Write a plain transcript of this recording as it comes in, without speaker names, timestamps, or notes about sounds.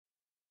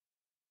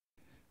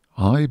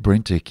Hi,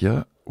 BrenTech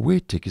here,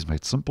 where tech is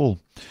made simple.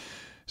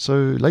 So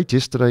late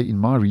yesterday in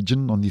my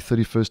region, on the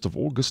 31st of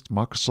August,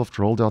 Microsoft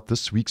rolled out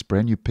this week's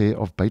brand new pair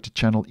of beta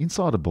channel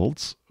insider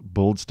builds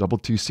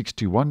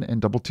 22621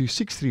 and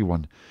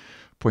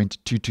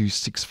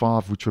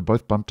 22631.2265, which were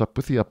both bumped up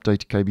with the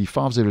update KB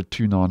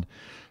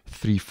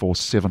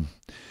 5029347.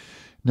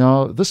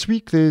 Now, this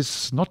week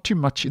there's not too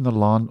much in the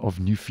line of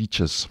new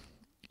features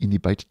in the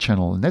beta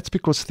channel, and that's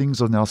because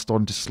things are now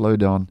starting to slow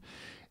down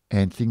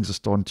and things are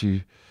starting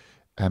to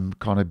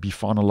kind of be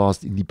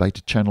finalized in the beta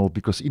channel,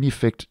 because in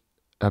effect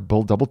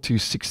build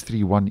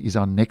 22631 is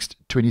our next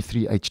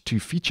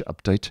 23H2 feature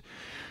update,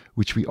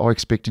 which we are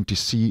expecting to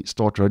see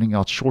start rolling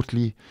out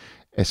shortly,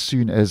 as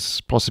soon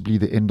as possibly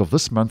the end of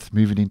this month,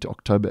 moving into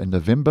October and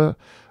November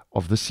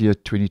of this year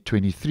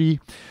 2023.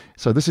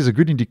 So this is a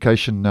good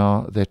indication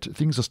now that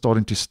things are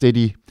starting to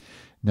steady,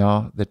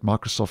 now that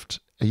Microsoft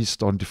is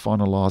starting to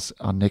finalize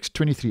our next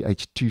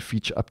 23H2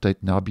 feature update,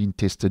 now being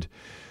tested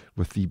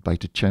with the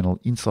beta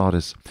channel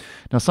insiders.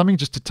 Now, something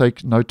just to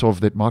take note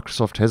of that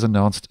Microsoft has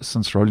announced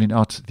since rolling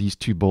out these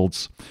two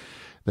builds.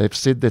 They've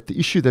said that the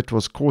issue that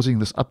was causing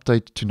this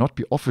update to not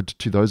be offered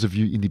to those of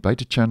you in the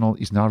beta channel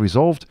is now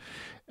resolved,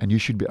 and you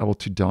should be able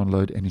to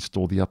download and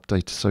install the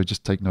update. So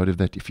just take note of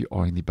that if you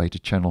are in the beta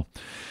channel.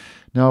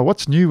 Now,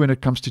 what's new when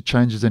it comes to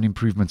changes and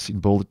improvements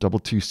in build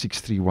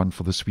 22631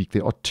 for this week?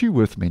 There are two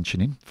worth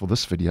mentioning for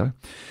this video.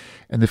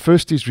 And the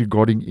first is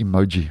regarding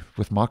emoji,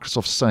 with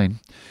Microsoft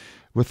saying,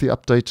 with the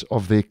update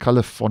of their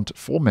color font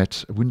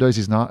format, Windows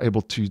is now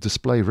able to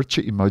display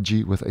richer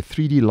emoji with a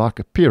 3D-like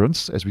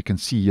appearance, as we can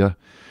see here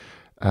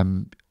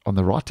on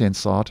the right-hand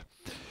side,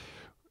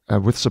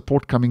 with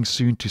support coming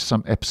soon to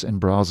some apps and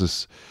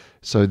browsers.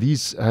 So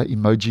these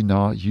emoji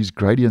now use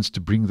gradients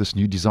to bring this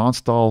new design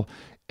style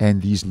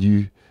and these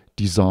new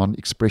design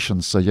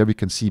expressions. So here we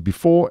can see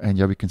before and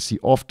here we can see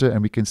after,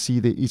 and we can see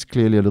there is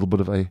clearly a little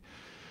bit of a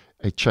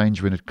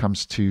change when it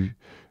comes to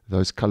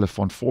those color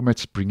font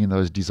formats, bringing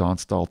those design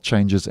style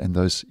changes and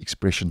those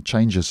expression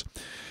changes.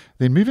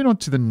 Then moving on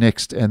to the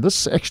next, and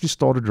this actually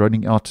started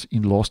rolling out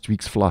in last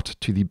week's flight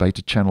to the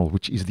beta channel,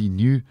 which is the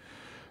new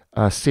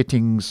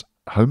settings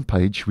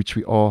homepage, which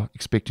we are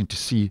expecting to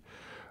see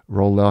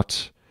roll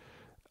out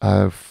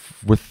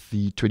with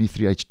the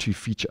 23H2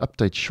 feature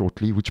update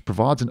shortly, which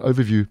provides an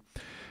overview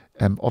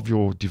of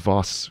your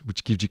device,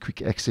 which gives you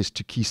quick access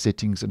to key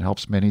settings and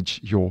helps manage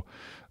your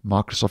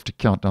Microsoft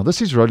account. Now,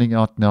 this is rolling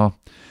out now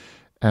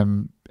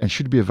and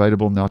should be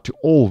available now to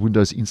all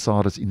Windows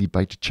insiders in the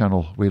beta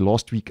channel, where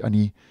last week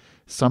only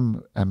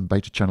some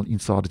beta channel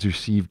insiders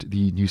received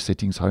the new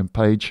settings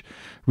homepage,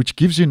 which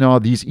gives you now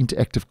these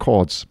interactive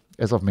cards,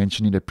 as I've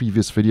mentioned in a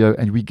previous video,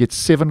 and we get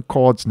 7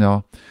 cards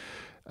now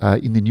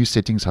in the new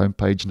settings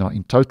homepage now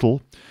in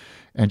total.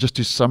 And just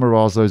to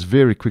summarize those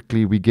very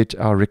quickly, we get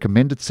our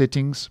recommended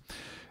settings,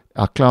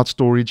 our cloud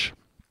storage,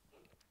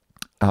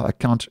 our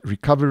account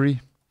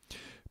recovery,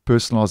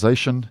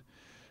 personalization,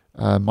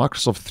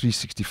 Microsoft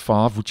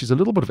 365, which is a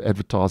little bit of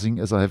advertising,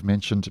 as I have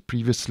mentioned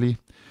previously.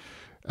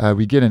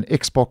 We get an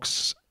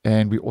Xbox,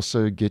 and we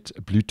also get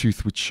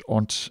Bluetooth, which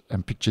aren't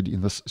pictured in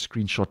this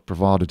screenshot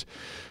provided.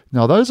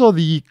 Now, those are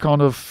the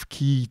kind of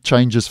key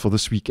changes for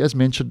this week. As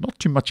mentioned, not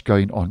too much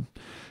going on,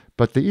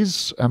 but there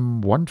is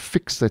one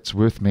fix that's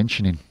worth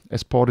mentioning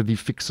as part of the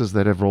fixes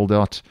that have rolled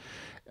out.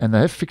 And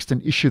they have fixed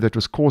an issue that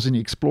was causing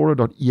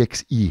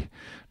Explorer.exe.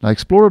 Now,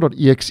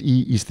 Explorer.exe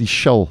is the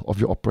shell of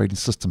your operating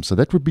system. So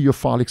that would be your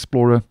File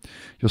Explorer,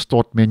 your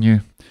Start menu,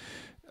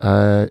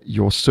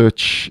 your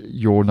search,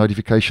 your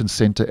notification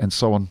center, and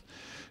so on.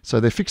 So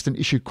they fixed an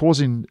issue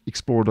causing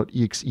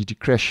Explorer.exe to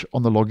crash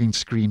on the login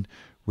screen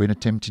when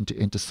attempting to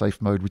enter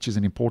safe mode, which is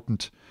an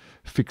important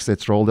fix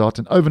that's rolled out.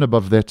 And over and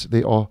above that,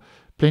 there are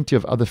plenty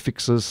of other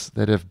fixes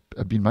that have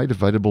been made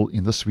available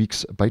in this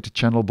week's beta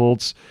channel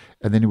builds.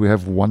 And then we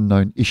have one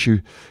known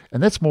issue.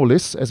 And that's more or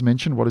less, as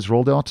mentioned, what is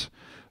rolled out.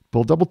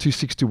 Build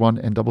 22621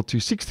 and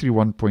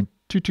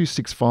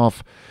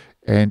 22631.2265.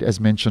 And as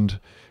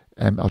mentioned,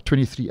 our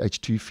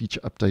 23H2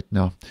 feature update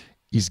now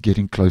is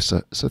getting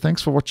closer. So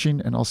thanks for watching,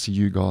 and I'll see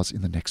you guys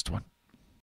in the next one.